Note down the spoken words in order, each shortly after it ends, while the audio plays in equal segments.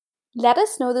Let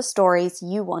us know the stories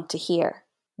you want to hear.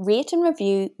 Rate and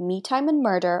review Me Time and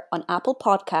Murder on Apple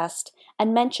Podcast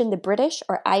and mention the British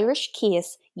or Irish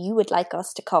case you would like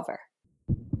us to cover.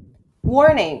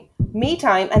 Warning: Me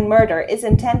Time and Murder is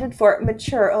intended for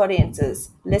mature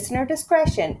audiences. Listener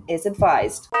discretion is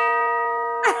advised.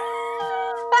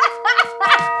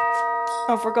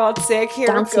 Oh, for God's sake, here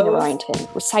Dancing it goes. around him,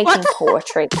 reciting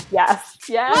poetry. Yes.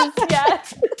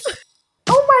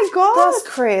 Oh my God! That's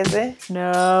crazy.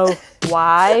 No.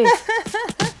 Why?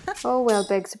 Oh, well,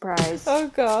 big surprise. Oh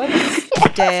God.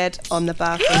 Dead on the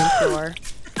bathroom floor.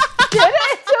 Did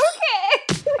it?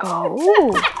 Okay.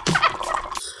 Oh.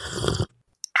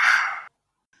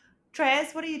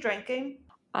 Trez, what are you drinking?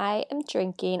 I am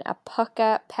drinking a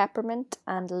Pukka peppermint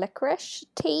and licorice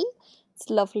tea. It's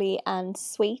lovely and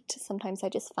sweet. Sometimes I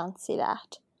just fancy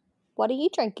that. What are you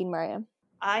drinking, Miriam?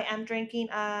 I am drinking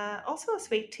also a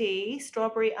sweet tea,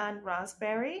 strawberry and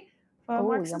raspberry from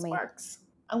Works and Sparks.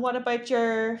 And what about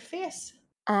your face?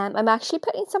 I'm actually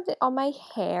putting something on my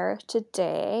hair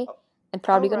today. I'm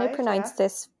probably going to pronounce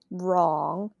this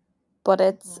wrong, but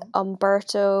it's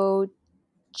Umberto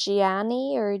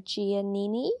Gianni or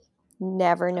Giannini.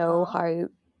 Never know how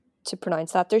to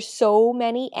pronounce that. There's so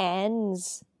many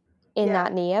N's in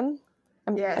that name.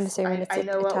 I'm assuming it's I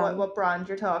know Italian. what brand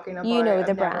you're talking about. You know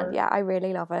the brand. Yeah, I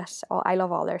really love it. I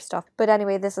love all their stuff. But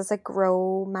anyway, this is a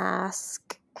Grow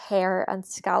Mask hair and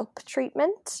scalp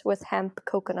treatment with hemp,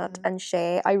 coconut and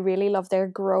shea. I really love their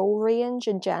Grow range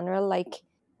in general. Like,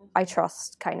 I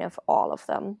trust kind of all of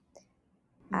them.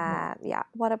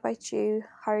 What about you?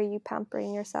 How are you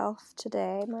pampering yourself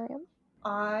today, Miriam?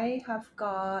 I have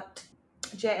got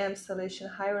JM Solution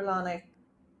Hyaluronic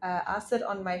acid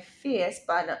on my face,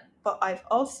 but I've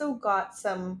also got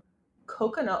some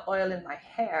coconut oil in my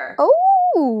hair.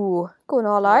 Oh, going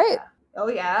all out. Oh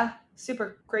yeah,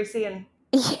 super greasy and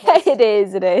yeah, it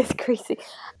is greasy.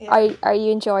 Yeah. Are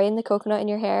you enjoying the coconut in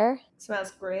your hair?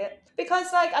 Smells great.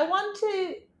 Because like I want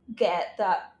to get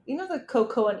that, you know, the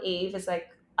Coco and Eve is like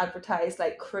advertised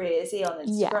like crazy on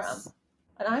Instagram. Yes.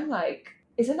 And I'm like,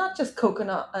 is it not just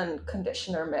coconut and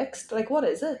conditioner mixed? Like, what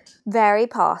is it? Very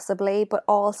possibly, but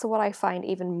also what I find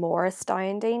even more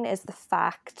astounding is the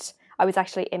fact I was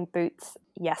actually in Boots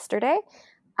yesterday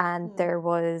and there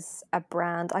was a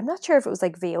brand, I'm not sure if it was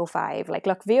like VO5. Like,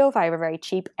 look, VO5 are very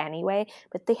cheap anyway,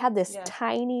 but they had this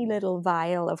tiny little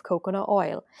vial of coconut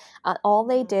oil and all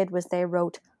they did was they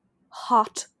wrote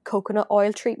hot coconut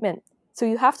oil treatment. So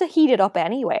you have to heat it up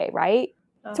anyway, right?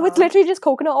 So it's literally just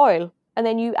coconut oil. And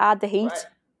then you add the heat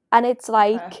and it's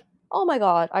like, oh my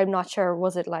God, I'm not sure.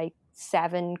 Was it like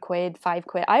 7 quid, 5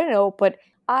 quid? I don't know. But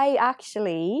I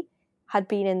actually had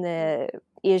been in the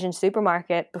Asian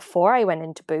supermarket before I went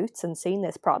into Boots and seen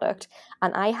this product.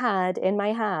 And I had in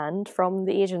my hand from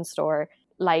the Asian store,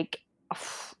 like,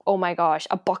 oh my gosh,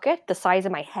 a bucket the size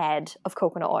of my head of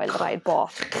coconut oil that I had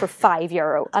bought for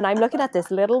 €5. And I'm looking at this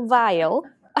little vial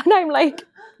and I'm like,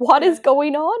 what is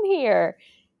going on here?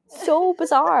 So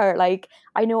bizarre. Like,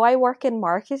 I know I work in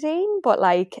marketing, but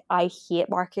like I hate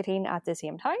marketing at the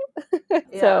same time.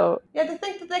 So they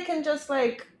think that they can just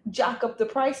like jack up the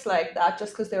price like that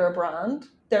just because they're a brand.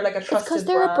 They're like a trusted brand. It's because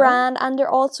they're a brand, and they're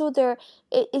also they're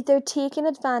taking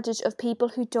advantage of people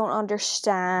who don't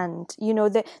understand. You know,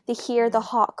 they hear the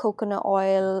hot coconut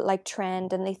oil like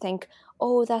trend and they think,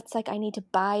 oh, that's like I need to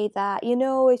buy that. You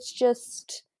know, it's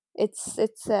just. It's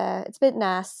a bit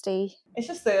nasty. It's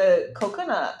just the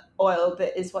coconut oil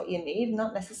that is what you need,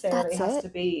 not necessarily has to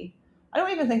be. I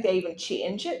don't even think they even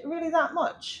change it really that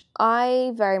much.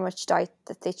 I very much doubt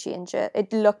that they change it.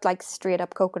 It looked like straight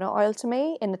up coconut oil to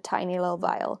me in a tiny little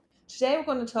vial. Today we're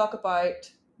going to talk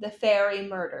about the fairy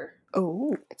murder.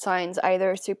 Oh, it sounds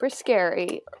either super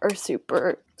scary or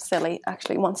super silly.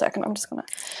 Actually, 1 second, I'm just going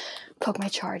to plug my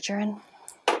charger in.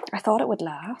 I thought it would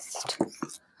last.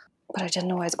 But I didn't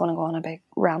know I was going to go on a big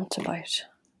rant about.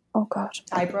 Oh, God.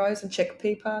 Eyebrows and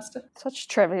chickpea pasta. Such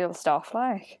trivial stuff,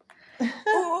 like.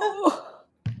 Oh.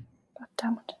 God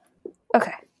damn it.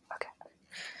 Okay.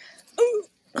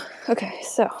 Okay,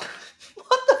 so.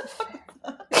 What the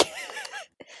fuck?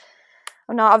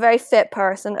 I'm not a very fit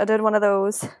person. I did one of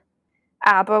those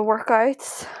ABBA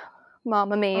workouts.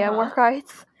 Mamma Mia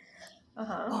workouts.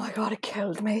 Oh, my God, it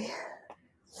killed me.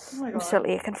 Oh, my God. I'm still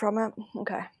aching from it.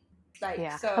 Okay. Like,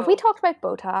 yeah. So, have we talked about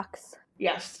Botox?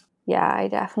 Yes. Yeah, I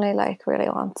definitely really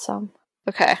want some.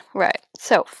 Okay, right.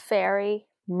 So, fairy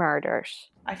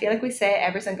murders. I feel like we say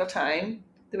every single time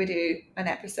that we do an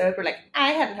episode, we're like, I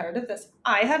hadn't heard of this.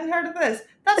 I hadn't heard of this.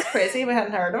 That's crazy. We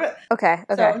hadn't heard of it. Okay.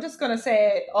 So I'm just going to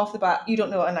say off the bat, you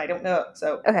don't know and I don't know.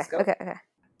 So let's go. Okay.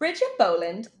 Bridget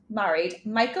Boland married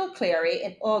Michael Cleary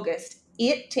in August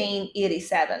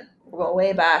 1887. We're going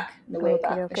way back in the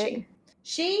Wayback Okay. Machine.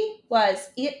 She was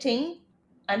 18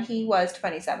 and he was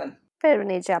 27. Bit of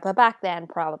an age gap, but back then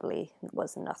probably it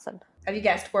was nothing. Have you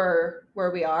guessed where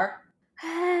we are?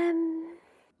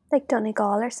 Like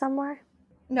Donegal or somewhere.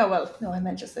 No, I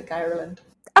meant just like Ireland.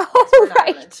 Oh,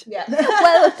 right. Ireland. Yeah.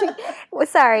 well,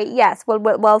 sorry. Yes.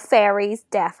 Well, fairies,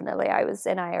 definitely. I was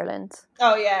in Ireland.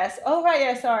 Oh, yes. Oh, right.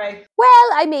 Yeah, sorry. Well,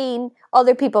 I mean,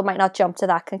 other people might not jump to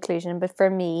that conclusion, but for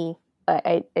me,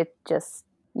 I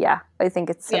think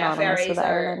it's synonymous with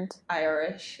Ireland.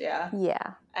 Irish, yeah.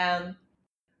 Yeah.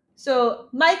 So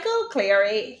Michael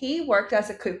Cleary, he worked as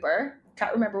a cooper.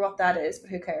 Can't remember what that is, but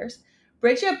who cares?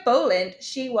 Bridget Boland,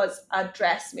 she was a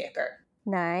dressmaker.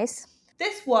 Nice.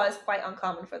 This was quite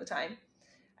uncommon for the time.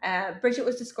 Bridget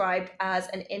was described as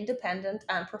an independent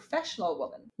and professional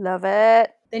woman. Love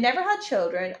it. They never had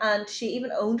children, and she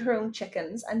even owned her own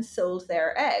chickens and sold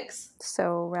their eggs.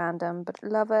 So random, but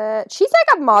love it. She's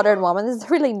like a modern woman. This is a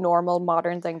really normal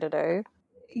modern thing to do.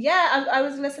 Yeah, I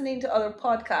was listening to other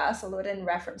podcasts, although I didn't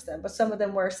reference them, but some of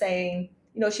them were saying,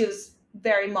 she was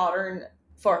very modern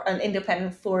for an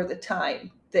independent for the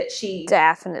time. That she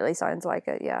definitely sounds like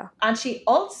it, yeah. And she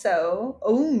also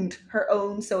owned her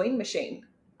own sewing machine,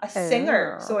 a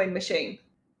Singer sewing machine.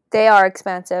 They are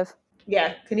expensive.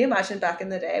 Yeah, can you imagine back in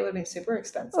the day? It would have been super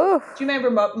expensive. Oof. Do you remember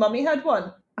Mummy had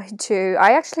one? I do.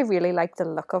 I actually really like the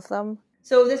look of them.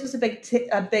 So this was a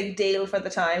big deal for the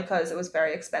time because it was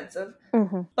very expensive.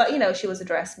 Mm-hmm. But she was a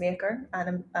dressmaker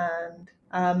and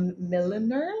a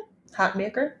milliner, hat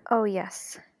maker. Oh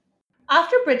yes.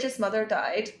 After Bridget's mother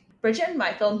died, Bridget and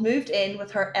Michael moved in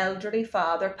with her elderly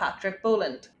father, Patrick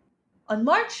Boland. On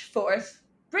March 4th,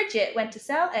 Bridget went to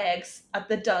sell eggs at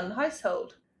the Dunn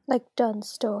household. Like Dunn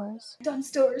Stores. Dunn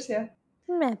Stores, yeah.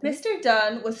 Maybe. Mr.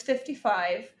 Dunn was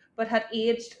 55, but had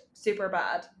aged super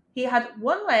bad. He had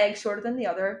one leg shorter than the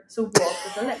other, so walked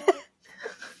with a limp.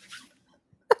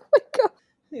 Oh my god.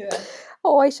 Yeah.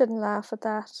 Oh, I shouldn't laugh at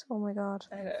that. Oh my god.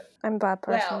 I know. I'm a bad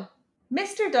person. Well,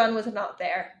 Mr. Dunn was not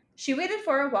there. She waited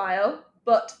for a while,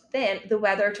 but then the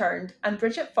weather turned and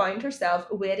Bridget found herself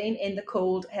waiting in the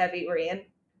cold, heavy rain.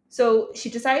 So she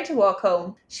decided to walk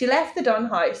home. She left the Dunn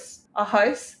house, a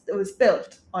house that was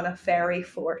built on a fairy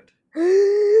fort.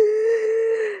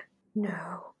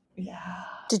 No. Yeah.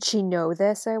 Did she know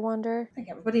this, I wonder? I think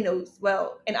everybody knows.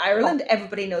 Well, in Ireland,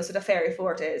 everybody knows what a fairy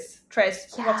fort is.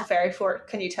 Tres, what's a fairy fort?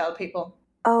 Can you tell people?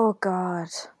 Oh, God.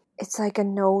 It's like a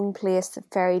known place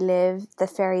that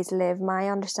fairies live. My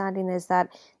understanding is that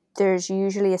there's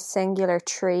usually a singular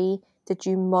tree that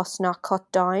you must not cut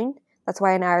down. That's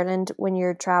why in Ireland, when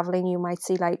you're travelling, you might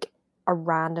see like a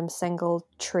random single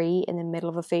tree in the middle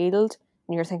of a field.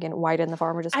 And you're thinking, why didn't the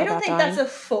farmer just cut that down? I don't think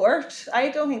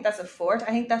that's a fort.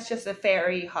 I think that's just a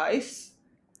fairy house.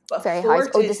 But fairy house.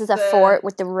 Oh, this is a fort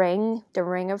with the ring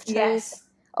of trees. Yes.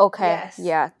 Okay, yes.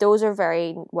 Yeah, those are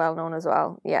very well known as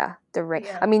well. Yeah, the ring.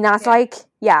 Yeah. I mean, that's like,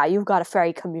 you've got a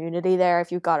fairy community there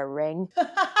if you've got a ring.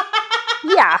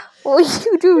 Yeah, well,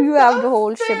 you do. You have the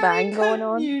whole shebang going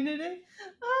on.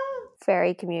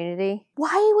 Fairy community.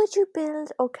 Why would you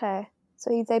build? Okay,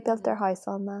 so they built their house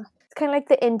on that. It's kind of like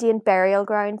the Indian burial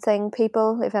ground thing,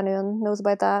 people, if anyone knows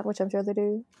about that, which I'm sure they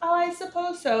do. Oh, I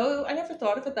suppose so. I never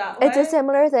thought of it that way. It's a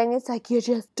similar thing. It's like, you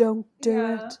just don't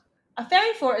do it. A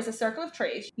fairy fort is a circle of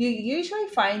trees. You usually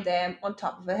find them on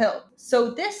top of a hill.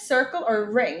 So this circle or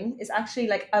ring is actually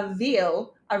like a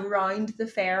veil around the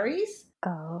fairies.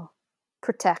 Oh,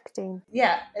 protecting.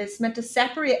 Yeah, it's meant to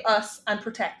separate us and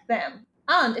protect them.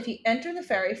 And if you enter the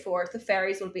fairy fort, the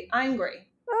fairies will be angry.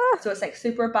 So it's like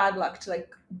super bad luck to like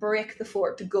break the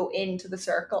fort to go into the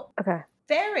circle. Okay.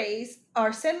 Fairies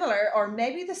are similar or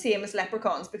maybe the same as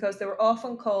leprechauns because they were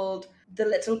often called the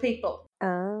little people.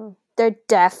 Oh. They're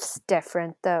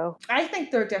different though. I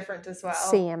think they're different as well.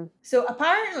 Same. So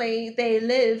apparently they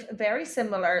live very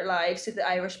similar lives to the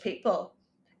Irish people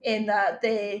in that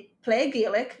they play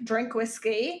Gaelic, drink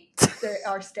whiskey. There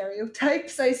are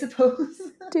stereotypes, I suppose.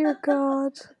 Dear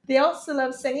God. They also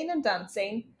love singing and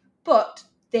dancing, but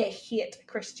they hate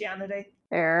Christianity.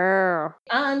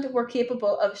 And were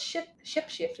capable of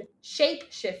shape-shifting.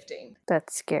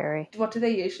 That's scary. What do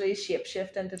they usually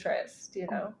shape-shift into, Tres? Do you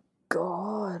know?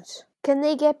 God. Can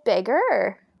they get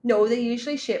bigger? No, they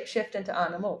usually shape-shift into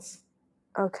animals.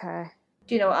 Okay.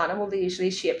 Do you know what animal they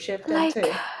usually shape-shift into? Like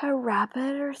a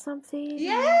rabbit or something?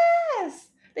 Yes!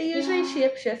 They usually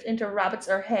shape-shift into rabbits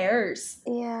or hares.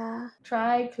 Yeah.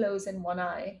 Try closing one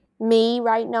eye. Me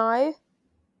right now?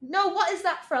 No, what is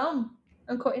that from?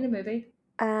 I'm quoting a movie.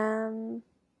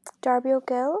 Darby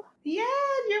O'Gill? Yeah,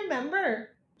 do you remember?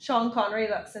 Sean Connery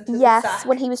looks into the sack. Yes,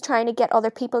 when he was trying to get other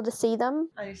people to see them.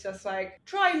 And he's just like,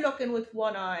 try looking with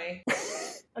one eye.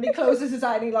 And he closes his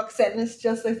eye and he looks in and it's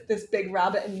just like this big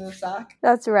rabbit in the sack.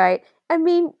 That's right. I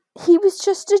mean, he was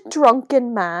just a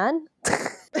drunken man.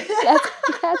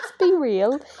 let's be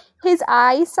real. His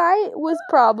eyesight was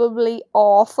probably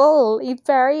awful. He's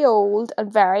very old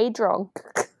and very drunk.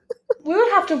 We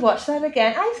would have to watch that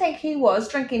again. I think he was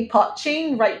drinking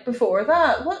poachine right before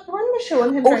that. When was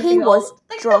showing him drinking? He was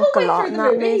drunk the a whole way lot through in the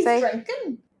that movie. movie. He's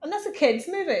drinking. And that's a kid's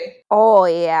movie. Oh,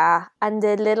 yeah. And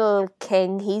the little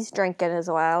king, he's drinking as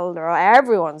well.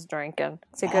 Everyone's drinking.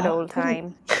 It's a good old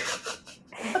time.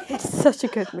 It's such a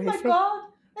good movie. Oh my God.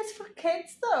 It's for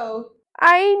kids, though.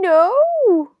 I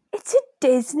know. It's a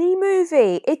Disney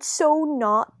movie. It's so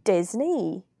not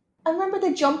Disney. I remember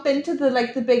they jump into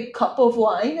the big cup of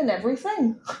wine and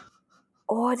everything.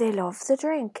 Oh, they love the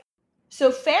drink.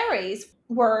 So fairies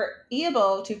were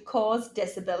able to cause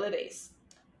disabilities.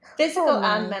 Physical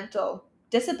and mental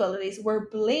disabilities were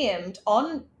blamed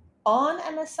on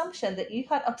an assumption that you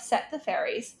had upset the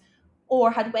fairies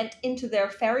or had went into their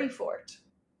fairy fort.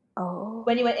 Oh.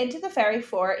 When you went into the fairy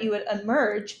fort, you would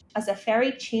emerge as a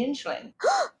fairy changeling.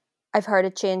 I've heard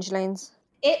of changelings.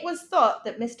 It was thought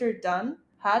that Mr. Dunn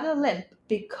had a limp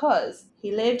because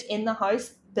he lived in the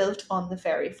house built on the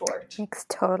fairy fort. Makes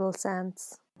total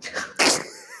sense.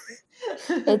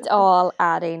 It's all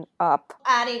adding up.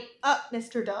 Adding up,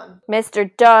 Mr. Dunn.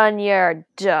 Mr. Dunn, you're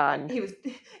done.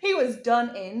 He was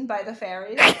done in by the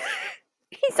fairies.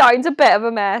 He sounds a bit of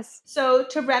a mess. So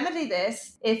to remedy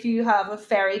this, if you have a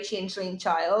fairy changeling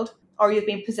child or you've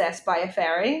been possessed by a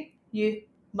fairy, you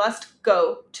must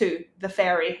go to the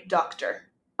fairy doctor.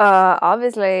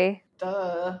 Obviously.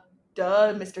 Duh,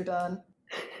 Mr. Dunn.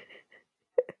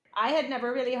 I had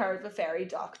never really heard of a fairy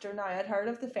doctor. Now I'd heard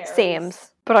of the fairies. Same,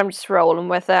 but I'm just rolling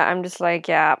with it. I'm just like,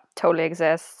 yeah, totally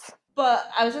exists. But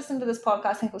I was listening to this podcast,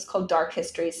 I think it was called Dark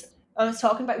Histories. I was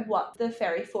talking about what the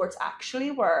fairy forts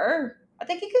actually were. I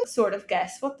think you can sort of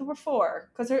guess what they were for,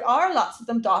 because there are lots of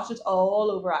them dotted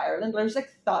all over Ireland. There's like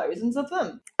thousands of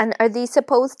them. And are these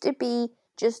supposed to be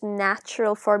just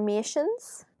natural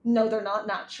formations? No, they're not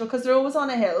natural, because they're always on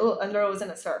a hill and they're always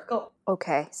in a circle.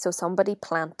 Okay, so somebody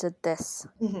planted this,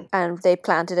 and they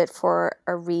planted it for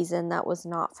a reason that was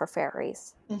not for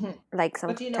fairies. Like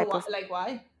some but do you know what, like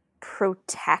why?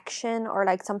 Protection, or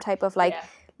like some type of like,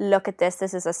 look at this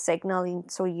is a signal,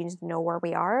 so you know where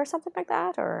we are, or something like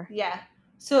that, or? Yeah.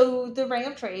 So the Ring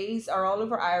of Trees are all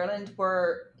over Ireland,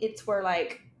 where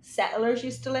like settlers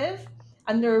used to live,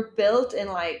 and they're built in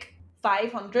like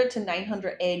 500 to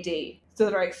 900 AD. So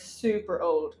they're like super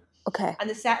old. Okay. And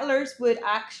the settlers would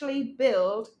actually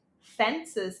build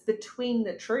fences between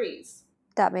the trees.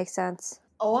 That makes sense.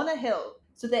 On a hill,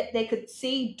 so that they could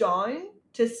see down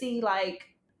to see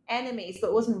like enemies, but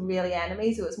it wasn't really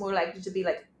enemies. It was more likely to be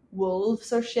like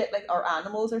wolves or shit, like, or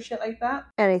animals or shit like that.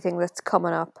 Anything that's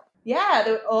coming up. Yeah,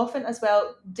 they would often as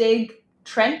well dig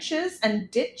trenches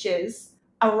and ditches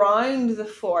around the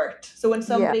fort. So when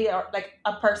somebody or like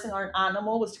a person or an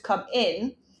animal was to come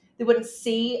in, they wouldn't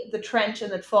see the trench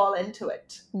and they'd fall into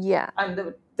it. Yeah.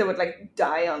 And they would like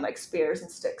die on like spears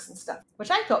and sticks and stuff, which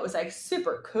I thought was like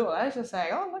super cool. I was just like,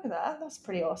 oh, look at that. That's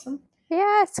pretty awesome.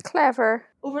 Yeah, it's clever.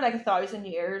 Over like 1,000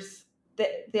 years,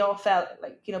 they all felt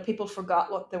like, you know, people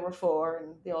forgot what they were for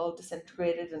and they all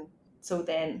disintegrated. And so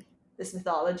then this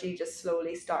mythology just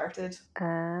slowly started.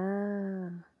 Ah,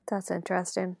 that's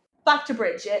interesting. Back to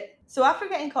Bridget. So after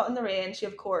getting caught in the rain, she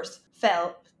of course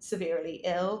fell severely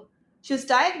ill. She was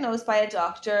diagnosed by a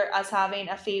doctor as having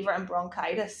a fever and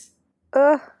bronchitis.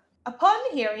 Upon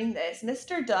hearing this,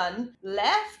 Mr. Dunn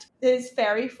left his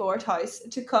fairy fort house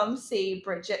to come see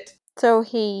Bridget. So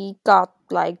he got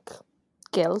like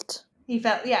guilt. He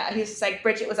felt, he was just like,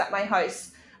 Bridget was at my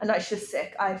house and now she's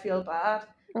sick. I feel bad.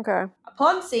 Okay.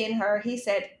 Upon seeing her, he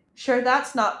said, sure,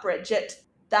 that's not Bridget.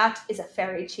 That is a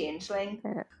fairy changeling.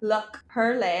 Yeah. Look,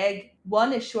 her leg,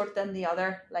 one is shorter than the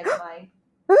other, like mine.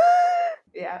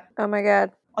 Yeah. Oh my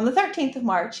God. On the 13th of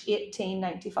March,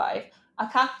 1895, a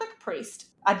Catholic priest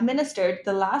administered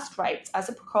the last rites as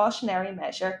a precautionary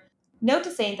measure,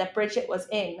 noticing that Bridget was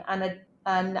in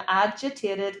an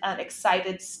agitated and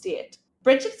excited state.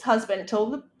 Bridget's husband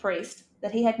told the priest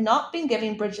that he had not been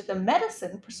giving Bridget the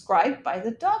medicine prescribed by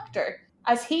the doctor,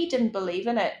 as he didn't believe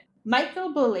in it.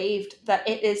 Michael believed that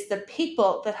it is the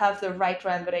people that have the right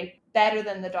remedy, better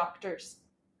than the doctors.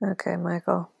 Okay,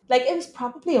 Michael. Like, it was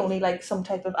probably only like some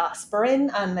type of aspirin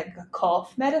and like a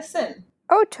cough medicine.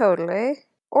 Oh, totally.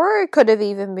 Or it could have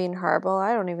even been herbal.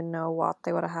 I don't even know what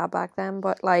they would have had back then,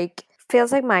 but like,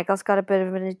 feels like Michael's got a bit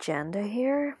of an agenda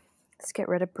here. Let's get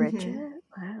rid of Bridget.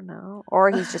 I don't know.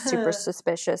 Or he's just super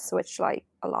suspicious, which like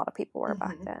a lot of people were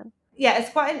back then. Yeah,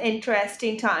 it's quite an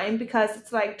interesting time because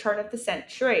it's like turn of the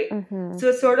century. Mm-hmm. So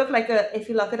it's sort of like if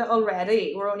you look at it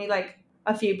already, we're only like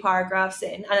a few paragraphs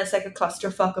in and it's like a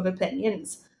clusterfuck of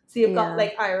opinions. So you've got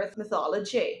like Irish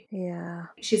mythology. Yeah.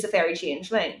 She's a fairy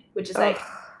changeling, which is like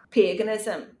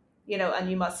paganism, you know, and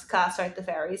you must cast out the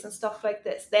fairies and stuff like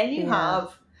this. Then you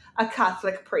have a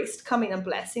Catholic priest coming and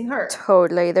blessing her.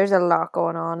 Totally. There's a lot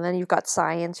going on. And then you've got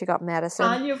science, you've got medicine.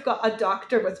 And you've got a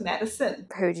doctor with medicine.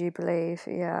 Who do you believe?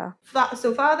 Yeah.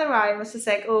 So Father Ryan was just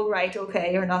like, oh, right,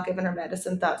 okay, you're not giving her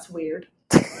medicine. That's weird.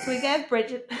 So he gave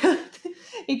Bridget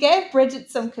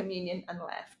some communion and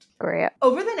left. Great.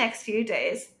 Over the next few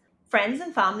days, friends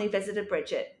and family visited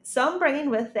Bridget, some bringing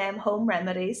with them home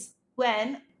remedies,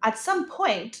 when at some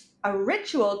point a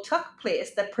ritual took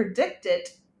place that predicted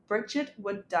Bridget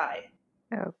would die.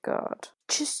 Oh God.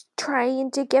 Just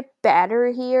trying to get better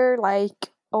here,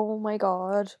 like, oh my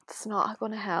God, it's not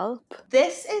going to help.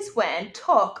 This is when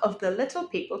talk of the little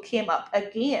people came up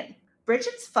again.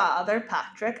 Bridget's father,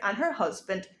 Patrick, and her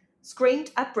husband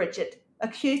screamed at Bridget,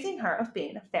 accusing her of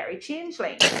being a fairy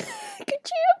changeling. Could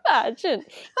you imagine?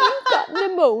 You've got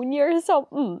pneumonia or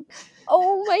something.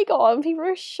 Oh my God, and people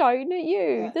are shouting at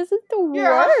you. Yeah. This is the worst.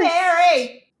 You're a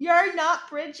fairy! You're not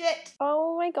Bridget!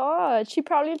 Oh my God, she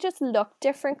probably just looked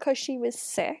different because she was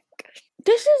sick.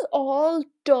 This is all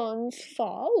Dunn's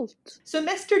fault. So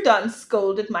Mr. Dunn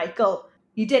scolded Michael.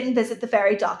 You didn't visit the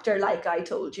fairy doctor like I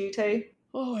told you to.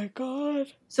 Oh my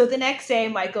God. So the next day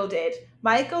Michael did.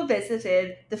 Michael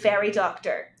visited the fairy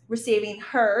doctor, receiving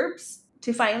herbs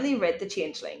to finally rid the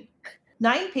changeling.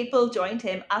 9 people joined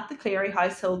him at the Cleary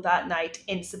household that night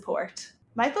in support.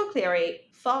 Michael Cleary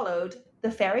followed the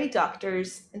fairy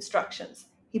doctor's instructions.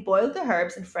 He boiled the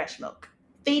herbs in fresh milk,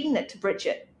 feeding it to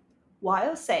Bridget,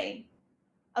 while saying,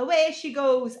 away she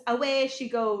goes, away she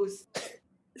goes.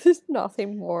 There's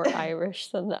nothing more Irish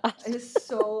than that. It's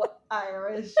so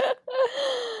Irish.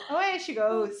 Away she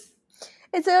goes.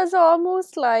 It's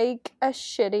almost like a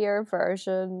shittier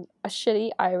version, a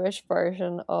shitty Irish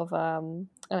version of an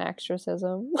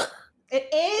exorcism. It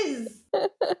is.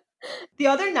 The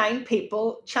other 9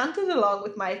 people chanted along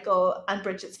with Michael and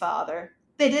Bridget's father.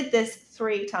 They did this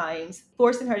 3 times,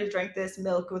 forcing her to drink this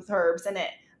milk with herbs in it.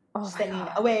 Oh singing,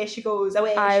 away she goes, away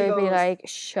she goes. I would be like,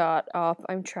 shut up,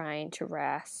 I'm trying to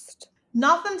rest.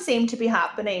 Nothing seemed to be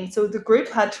happening, so the group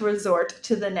had to resort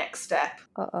to the next step.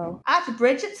 Uh-oh. At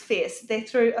Bridget's face, they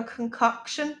threw a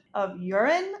concoction of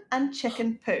urine and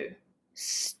chicken poo.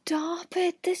 Stop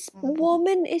it, this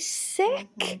woman is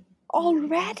sick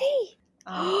already.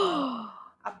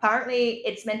 Apparently,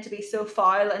 it's meant to be so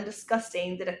foul and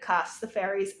disgusting that it casts the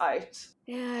fairies out.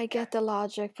 Yeah, I get the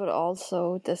logic, but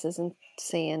also this isn't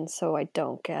sane, so I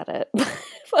don't get it.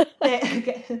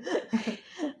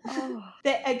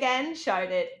 They again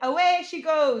shouted, away she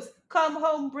goes, come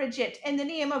home, Bridget, in the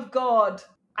name of God,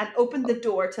 and opened the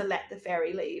door to let the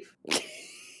fairy leave.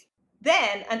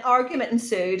 Then an argument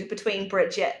ensued between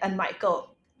Bridget and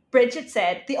Michael. Bridget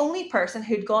said the only person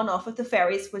who'd gone off with the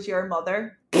fairies was your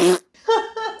mother.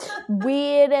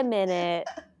 Wait a minute.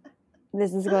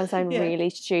 This is going to sound really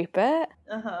stupid.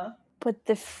 But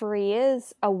the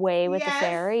phrase "away with the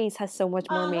fairies" has so much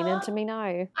more meaning to me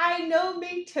now. I know,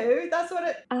 me too. That's what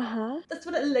it. That's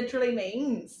what it literally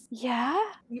means. Yeah.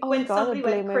 When somebody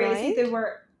went crazy, they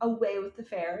were away with the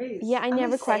fairies. Yeah, I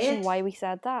never questioned why we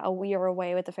said that. Oh, you're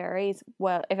away with the fairies.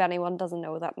 Well, if anyone doesn't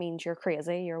know, that means you're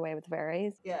crazy. You're away with the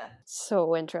fairies. Yeah.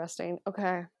 So interesting.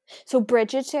 Okay. So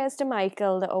Bridget says to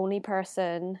Michael, the only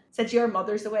person... said your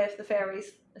mother's away with the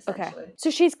fairies, essentially. Okay. So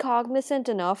she's cognizant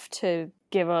enough to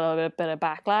give a little bit of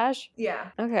backlash? Yeah.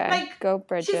 Okay. Like, go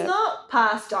Bridget. She's not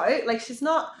passed out. Like, she's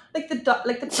not... Like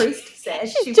the priest said,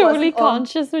 she's totally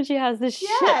conscious when she has this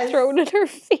shit thrown at her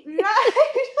feet. Right.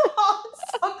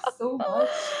 It sucks so much.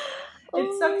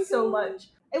 It sucks so much.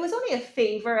 It was only a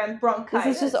fever and bronchitis.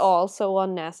 This is just all so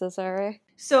unnecessary.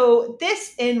 So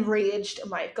this enraged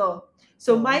Michael.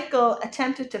 So Michael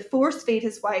attempted to force feed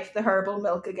his wife the herbal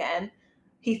milk again.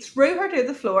 He threw her to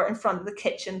the floor in front of the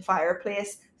kitchen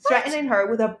fireplace, threatening her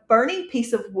with a burning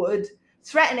piece of wood,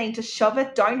 threatening to shove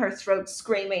it down her throat,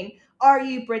 screaming, "Are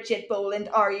you Bridget Boland?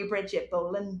 Are you Bridget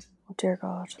Boland?" Oh dear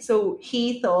God. So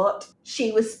he thought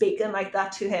she was speaking like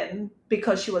that to him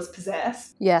because she was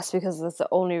possessed. Yes, because that's the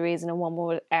only reason a woman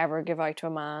would ever give out to a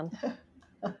man.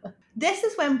 This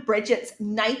is when Bridget's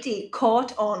nightie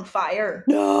caught on fire.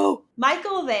 No!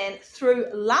 Michael then threw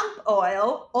lamp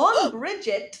oil on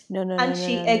Bridget and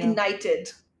she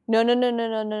ignited. No.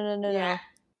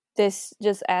 This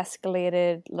just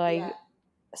escalated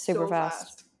super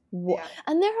fast. Yeah.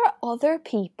 And there are other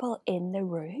people in the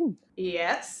room.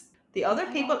 Yes. The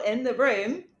other people in the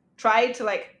room tried to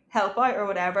help out or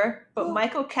whatever, but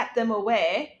Michael kept them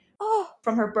away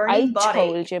from her I burning body,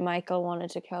 told you Michael wanted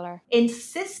to kill her.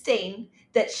 insisting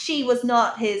that she was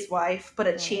not his wife, but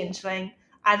a Oh. changeling.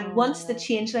 And Oh once my the God.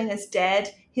 changeling is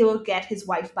dead, he will get his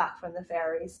wife back from the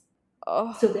fairies.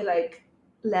 Oh. So they like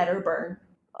let her burn.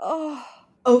 Oh.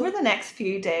 Over the next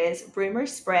few days,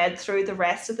 rumours spread through the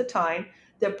rest of the town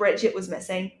that Bridget was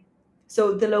missing.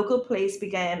 So the local police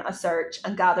began a search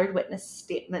and gathered witness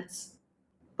statements.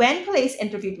 When police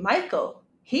interviewed Michael,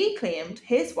 he claimed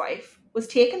his wife was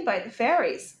taken by the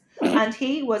fairies and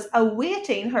he was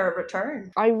awaiting her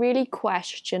return. I really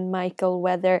question Michael,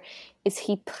 whether is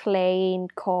he playing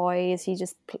coy, is he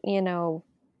just, you know,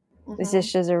 is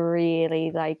this just a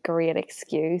really like great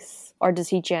excuse, or does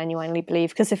he genuinely believe?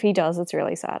 Because if he does, it's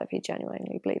really sad if he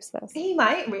genuinely believes this. He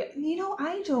might,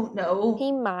 I don't know.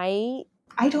 He might.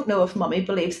 I don't know if Mummy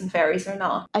believes in fairies or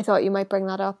not. I thought you might bring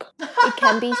that up. It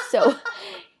can be so...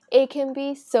 It can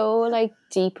be so like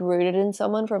deep rooted in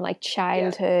someone from like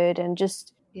childhood and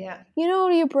just, you know,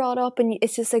 you're brought up and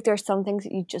it's just like there's some things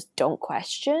that you just don't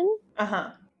question.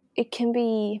 It can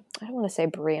be, I don't want to say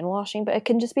brainwashing, but it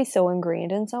can just be so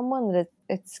ingrained in someone that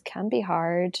it can be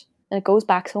hard. And it goes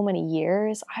back so many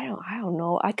years. I don't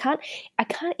know. I can't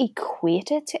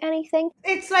equate it to anything.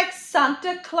 It's like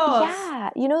Santa Claus. Yeah,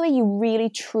 you know that you really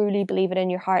truly believe it in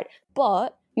your heart,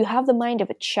 but you have the mind of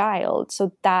a child,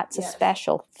 so that's a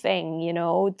special thing, you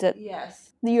know, that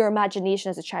your imagination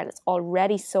as a child is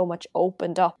already so much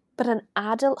opened up, but an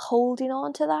adult holding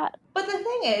on to that. But the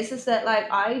thing is that like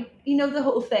the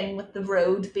whole thing with the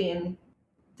road being,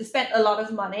 they spent a lot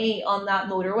of money on that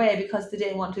motorway because they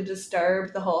didn't want to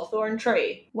disturb the hawthorn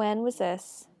tree. When was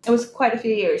this? It was quite a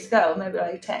few years ago, maybe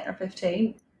like 10 or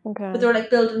 15. Okay. But they were like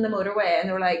building the motorway and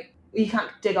they were like, you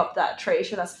can't dig up that tree,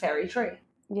 sure, that's a fairy tree.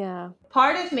 Yeah.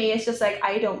 Part of me is just like,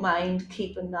 I don't mind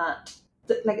keeping that.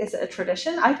 Like, is it a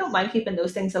tradition? I don't mind keeping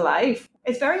those things alive.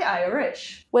 It's very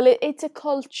Irish. Well, it's a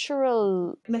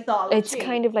cultural mythology. It's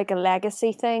kind of like a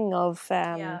legacy thing of...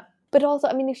 But also,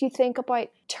 I mean, if you think about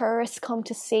tourists come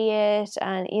to see it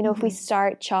and, you know, if we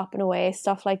start chopping away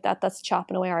stuff like that, that's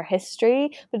chopping away our history.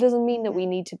 But it doesn't mean that we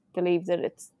need to believe that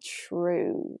it's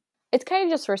true. It's kind of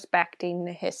just respecting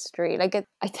the history. Like,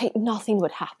 I think nothing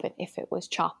would happen if it was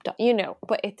chopped up, you know,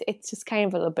 but it's just kind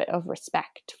of a little bit of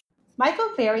respect. Michael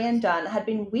Clarion Dunn had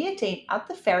been waiting at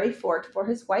the ferry fort for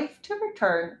his wife to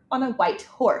return on a white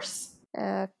horse.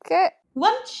 Okay.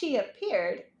 Once she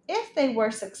appeared, if they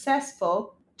were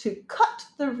successful to cut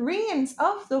the reins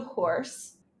of the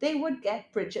horse, they would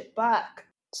get Bridget back.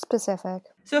 Specific.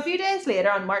 So a few days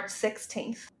later, on March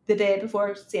 16th, the day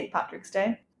before St. Patrick's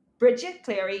Day, Bridget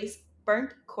Cleary's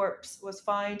burnt corpse was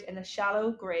found in a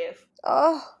shallow grave.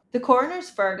 Oh. The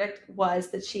coroner's verdict was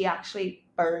that she actually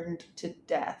burned to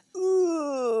death.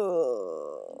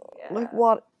 Like,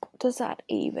 what does that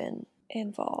even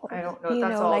involve? I don't know.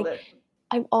 That's all that...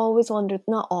 I've always wondered,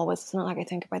 not always, it's not like I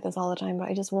think about this all the time, but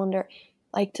I just wonder,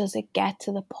 like, does it get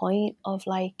to the point of,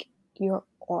 like, your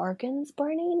organs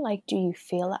burning? Like, do you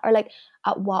feel that? Or, like,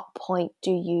 at what point do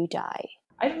you die?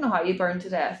 I don't know how you burn to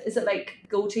death. Is it like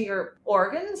go to your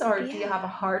organs, or do you have a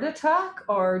heart attack,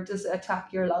 or does it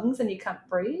attack your lungs and you can't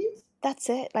breathe? That's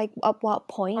it. Like, at what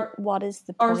point? What is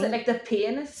the point? Or is it like the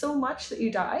pain is so much that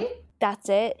you die? That's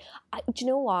it. Do you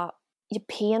know what? Your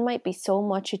pain might be so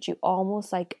much that you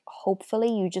almost, like,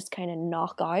 hopefully you just kind of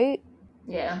knock out.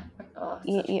 Yeah.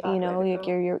 You know,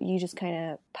 you just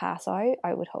kind of pass out,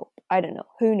 I would hope. I don't know.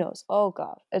 Who knows? Oh,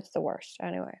 God. It's the worst.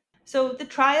 Anyway. So the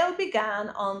trial began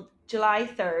on July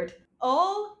 3rd.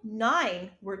 All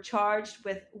 9 were charged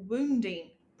with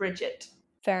wounding Bridget.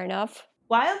 Fair enough.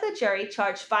 While the jury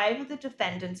charged 5 of the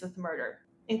defendants with murder,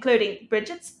 including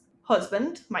Bridget's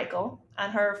husband, Michael,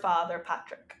 and her father,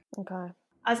 Patrick. Okay.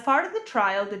 As part of the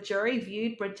trial, the jury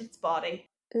viewed Bridget's body.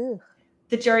 Ugh.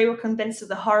 The jury were convinced of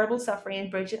the horrible suffering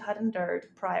Bridget had endured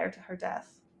prior to her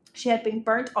death. She had been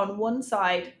burnt on one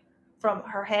side from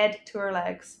her head to her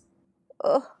legs.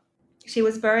 Ugh. She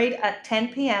was buried at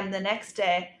 10 p.m. the next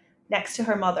day next to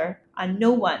her mother, and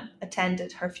no one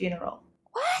attended her funeral.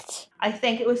 What? I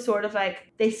think it was sort of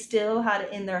like they still had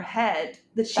it in their head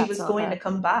that she was going to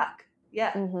come back.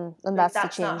 Yeah. Mm-hmm. And that's the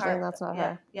changeling, that's not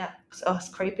her. Yeah. So it's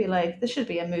creepy. Like, this should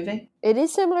be a movie. It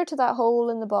is similar to that Hole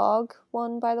in the Bog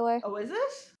one, by the way. Oh, is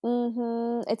it?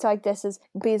 Mm-hmm. It's like, this is,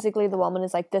 basically the woman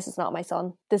is like, this is not my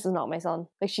son. This is not my son.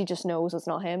 Like, she just knows it's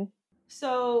not him.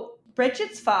 So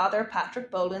Bridget's father,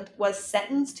 Patrick Boland, was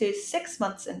sentenced to 6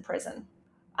 months in prison.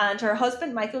 And her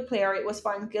husband, Michael Cleary, was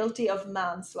found guilty of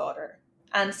manslaughter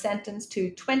and sentenced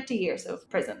to 20 years of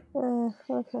prison.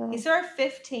 Okay. He served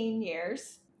 15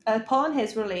 years. Upon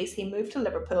his release, he moved to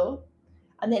Liverpool.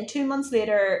 And then 2 months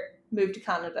later, moved to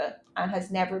Canada and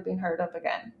has never been heard of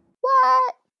again.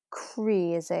 What?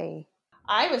 Crazy.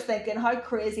 I was thinking, how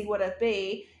crazy would it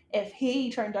be if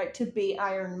he turned out to be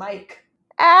Iron Mike?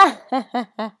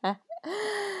 That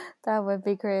would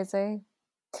be crazy.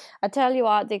 I tell you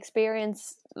what, the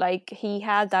experience like he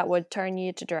had that would turn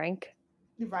you to drink.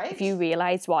 Right. If you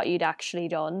realise what you'd actually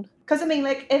done. Because I mean,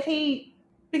 like,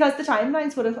 because the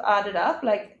timelines would have added up,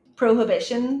 like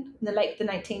Prohibition in the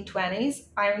 1920s,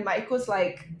 Iron Mike was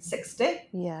like 60.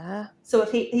 Yeah. So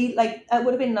if he like, it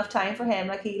would have been enough time for him.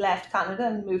 Like, he left Canada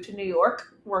and moved to New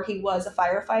York, where he was a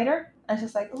firefighter. And it's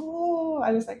just like, oh,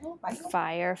 I was like, oh my God.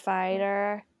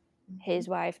 Firefighter. His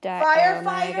wife died. Firefighter. Oh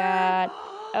my God.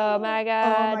 Oh my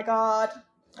God. Oh my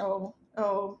God.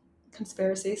 Oh,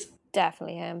 conspiracies.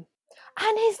 Definitely him.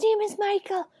 And his name is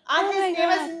Michael. And his name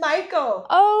is Michael.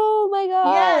 Oh my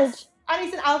God. Yes. And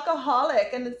he's an alcoholic,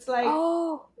 and it's like,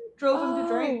 drove him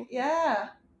to drink. Yeah.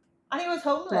 And he was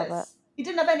homeless. Love it. He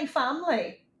didn't have any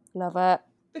family. Love it.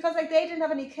 Because like they didn't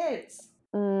have any kids.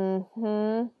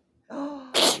 Mm-hmm.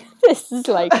 This is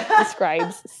like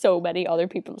describes so many other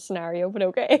people's scenario, but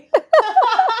okay.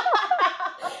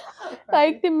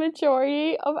 Like the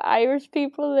majority of Irish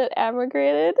people that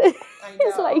emigrated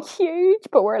is like huge,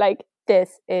 but we're like,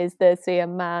 this is the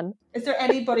same man. Is there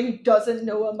anybody who doesn't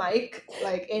know a Mike,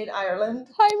 like in Ireland?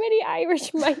 How many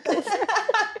Irish Michaels?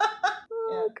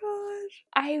 Oh gosh.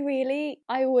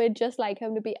 I would just like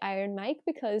him to be Iron Mike,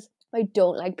 because I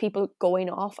don't like people going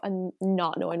off and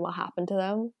not knowing what happened to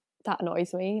them. That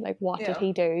annoys me. Like, what did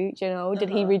he do? Do you know? Did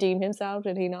he redeem himself?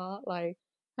 Did he not? Like,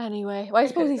 anyway, well, I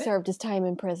suppose he served his time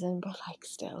in prison, but like,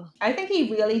 still. I think he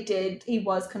really did. He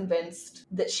was convinced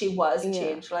that she was a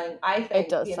changeling. I think it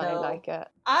does sound like it.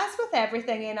 As with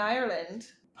everything in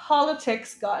Ireland,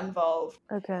 politics got involved.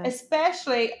 Okay.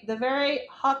 Especially the very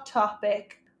hot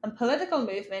topic and political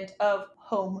movement of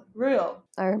home rule.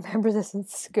 I remember this in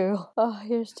school. Oh,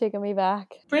 you're just taking me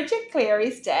back. Bridget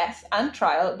Cleary's death and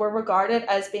trial were regarded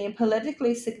as being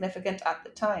politically significant at the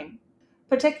time,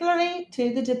 particularly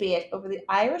to the debate over the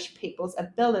Irish people's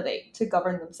ability to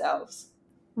govern themselves.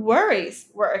 Worries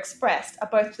were expressed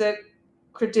about the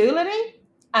credulity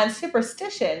and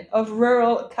superstition of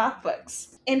rural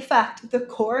Catholics. In fact, the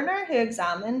coroner who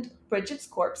examined Bridget's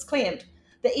corpse claimed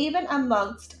that even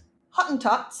amongst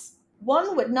Hottentots,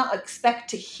 one would not expect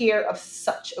to hear of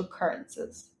such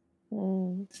occurrences.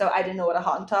 So I didn't know what a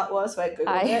Hottentot was, so I Googled it.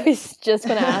 I was just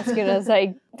going to ask you, and I was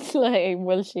like,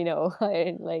 will she know?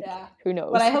 Who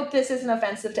knows? But I hope this isn't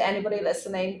offensive to anybody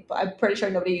listening, but I'm pretty sure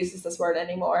nobody uses this word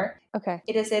anymore. Okay.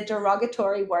 It is a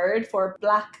derogatory word for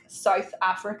Black South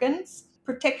Africans,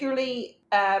 particularly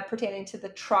pertaining to the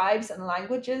tribes and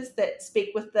languages that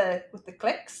speak with the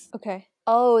cliques. Okay.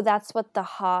 Oh, that's what the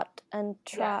hot and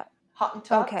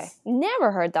Hottentots. Okay.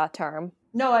 Never heard that term.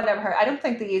 No, I never heard. I don't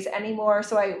think they use it anymore,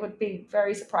 so I would be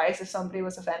very surprised if somebody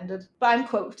was offended. But I'm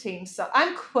quoting but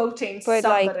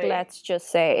somebody. Like, let's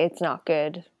just say it's not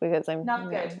good, because I'm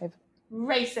not good.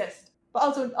 Racist. But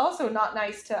also not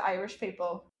nice to Irish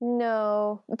people.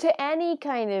 No, to any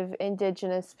kind of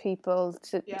indigenous people.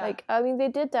 They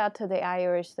did that to the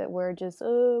Irish, that were just,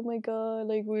 oh my God,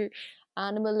 like, we're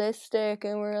animalistic,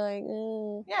 and we're like,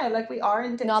 yeah, like, we are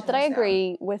indigenous. Not that I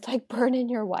agree with like burning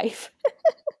your wife.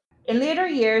 In later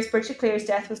years, Bridget Cleary's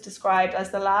death was described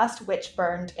as the last witch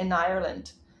burned in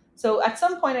Ireland. So at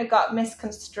some point it got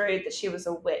misconstrued that she was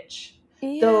a witch.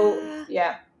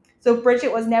 So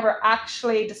Bridget was never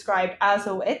actually described as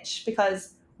a witch,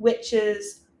 because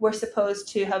witches were supposed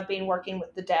to have been working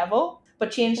with the devil,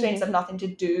 but changelings have nothing to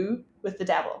do with the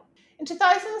devil. In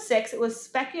 2006, it was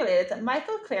speculated that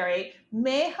Michael Cleary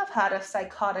may have had a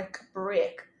psychotic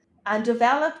break and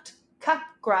developed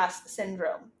Capgras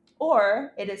syndrome,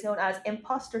 or it is known as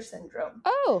imposter syndrome,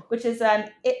 which is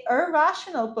an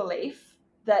irrational belief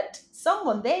that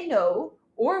someone they know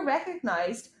or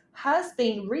recognized has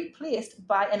been replaced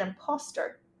by an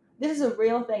imposter. This is a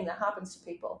real thing that happens to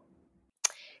people.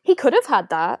 He could have had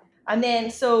that. And then,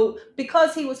 so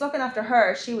because he was looking after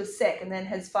her, she was sick, and then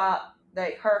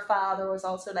her father was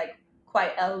also like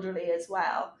quite elderly as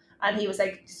well, and he was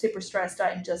like super stressed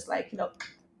out and just like,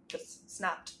 just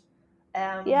snapped.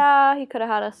 He could have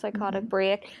had a psychotic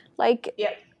break. Like,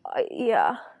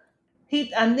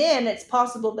 and then it's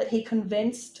possible that he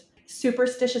convinced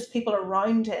superstitious people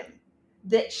around him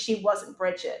that she wasn't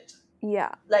Bridget.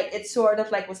 Yeah. Like, it sort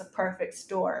of like was a perfect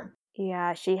storm.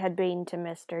 Yeah, she had been to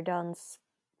Mr. Dunn's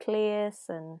place,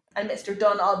 and Mr.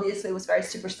 Dunn obviously was very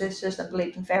superstitious and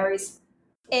believed in fairies.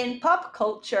 In pop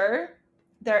culture,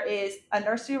 there is a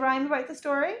nursery rhyme about the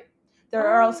story. There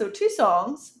are also 2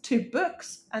 songs, 2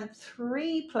 books, and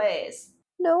 3 plays.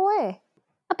 No way.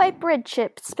 About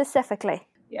Bridget specifically?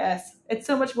 Yes, it's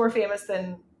so much more famous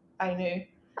than I knew.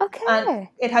 Okay. And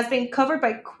it has been covered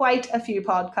by quite a few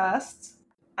podcasts.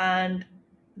 And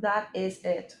that is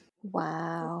it.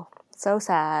 Wow. So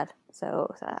sad.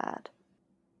 So sad.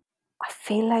 I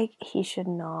feel like he should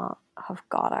not have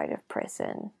got out of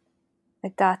prison.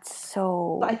 Like, that's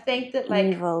so But I think that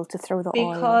evil to throw the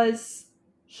oil. Because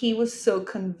he was so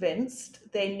convinced,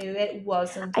 they knew it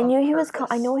wasn't. I know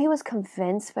he was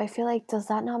convinced, but I feel like, does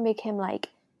that not make him like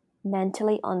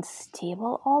mentally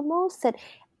unstable almost? That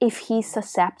if he's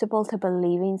susceptible to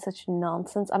believing such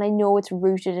nonsense, and I know it's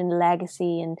rooted in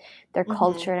legacy and their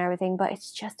culture and everything, but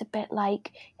it's just a bit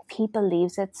like, if he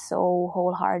believes it so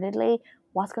wholeheartedly,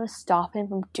 what's going to stop him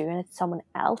from doing it to someone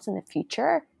else in the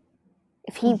future?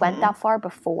 If he went that far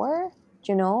before,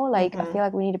 do you know? Like, I feel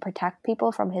like we need to protect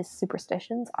people from his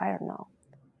superstitions. I don't know.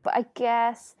 But I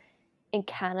guess in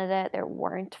Canada there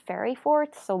weren't ferry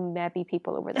forts, so maybe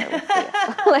people over there would see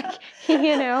it. Like,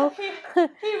 you know.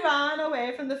 He ran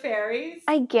away from the ferries.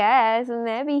 I guess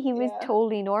maybe he was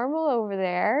totally normal over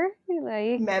there.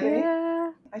 Like, maybe.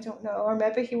 Yeah. I don't know. Or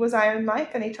maybe he was Iron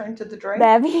Mike and he turned to the drink.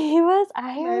 Maybe he was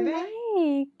Iron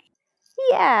Mike.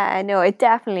 Yeah, no, it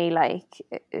definitely, like,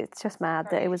 it's just mad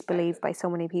that it was believed by so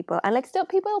many people, and like, still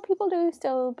people do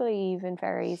still believe in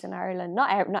fairies in Ireland. Not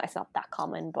it's not that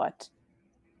common, but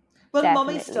well,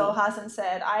 definitely. Mummy still hasn't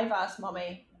said. I've asked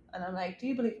Mummy, and I'm like, "Do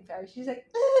you believe in fairies?" She's like,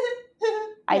 yes.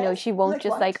 I know she won't like,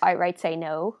 just what? Like outright say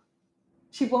no.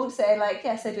 She won't say like,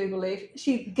 "Yes, I do believe."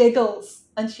 She giggles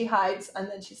and she hides, and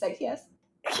then she's like, "Yes."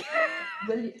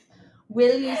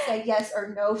 Will you say yes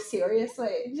or no seriously?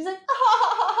 And she's like,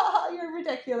 you're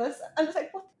ridiculous. And it's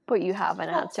like, what? But you haven't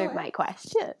answered my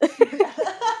question.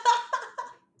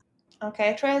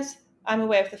 Okay, Trez, I'm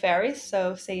away with the fairies,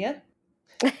 so see ya.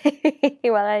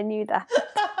 Well, I knew that.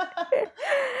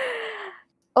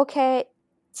 Okay,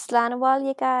 Slanawal,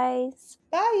 you guys.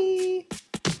 Bye.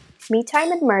 Me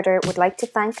Time and Murder would like to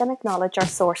thank and acknowledge our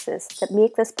sources that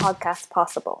make this podcast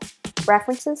possible.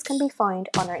 References can be found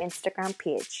on our Instagram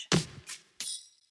page.